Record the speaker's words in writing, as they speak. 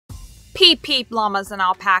Peep peep llamas and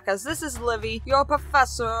alpacas, this is Livy, your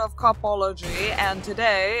professor of cupology, and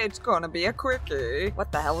today it's gonna be a quickie.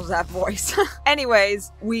 What the hell is that voice?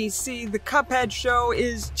 Anyways, we see the Cuphead show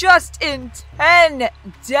is just in 10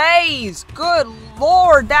 days! Good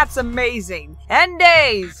lord, that's amazing! 10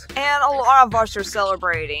 days! And a lot of us are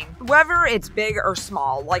celebrating. Whether it's big or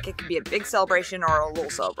small, like it could be a big celebration or a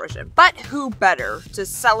little celebration. But who better to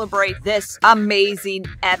celebrate this amazing,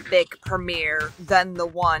 epic premiere than the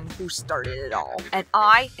one who started it all? And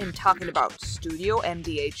I am talking about Studio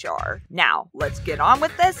MDHR. Now, let's get on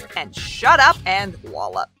with this and shut up and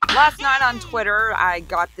wallop. Last night on Twitter, I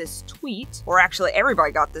got this tweet, or actually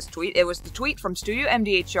everybody got this tweet. It was the tweet from Studio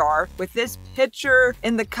MDHR with this picture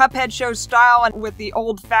in the Cuphead show style and with the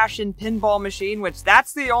old-fashioned pinball machine, which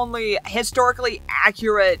that's the only historically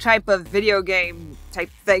accurate type of video game type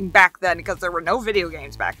thing back then, because there were no video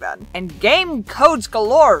games back then. And game codes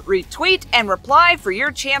galore. Retweet and reply for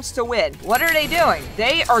your chance to win. What are they doing?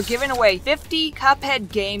 They are giving away 50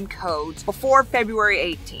 Cuphead game codes before February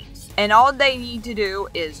 18th. And all they need to do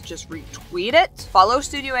is just retweet it, follow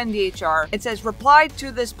Studio MDHR. It says, reply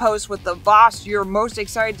to this post with the boss you're most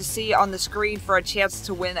excited to see on the screen for a chance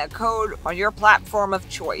to win a code on your platform of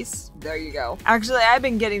choice. There you go. Actually, I've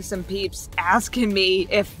been getting some peeps asking me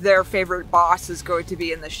if their favorite boss is going to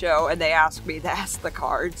be in the show, and they ask me to ask the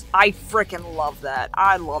cards. I freaking love that.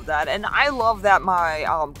 I love that. And I love that my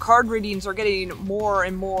card readings are getting more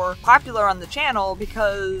and more popular on the channel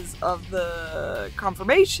because of the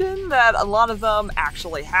confirmation that a lot of them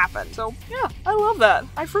actually happen. So yeah, I love that.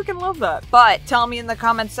 I freaking love that. But tell me in the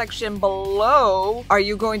comment section below, are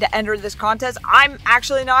you going to enter this contest? I'm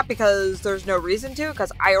actually not, because there's no reason to,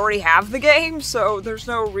 because I already have the game, so there's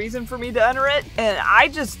no reason for me to enter it. And I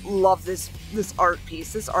just love this art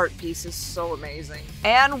piece. This art piece is so amazing.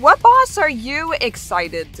 And what boss are you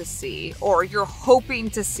excited to see, or you're hoping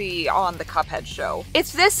to see on the Cuphead show?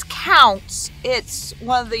 If this counts, it's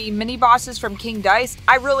one of the mini bosses from King Dice.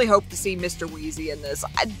 I really hope to see Mr. Wheezy in this.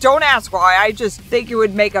 Don't ask why, I just think it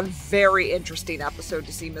would make a very interesting episode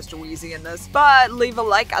to see Mr. Wheezy in this. But leave a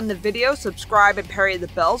like on the video, subscribe, and parry the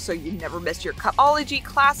bell so you never miss your Cupology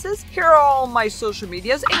classes. Here are all my social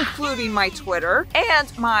medias, including my Twitter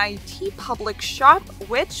and my TeePublic shop,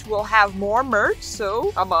 which will have more merch,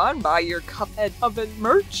 so come on, buy your Cuphead oven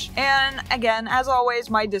merch. And again, as always,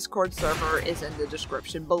 my Discord server is in the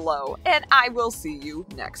description below, and I will see you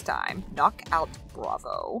next time. Knock out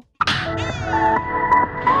Bravo.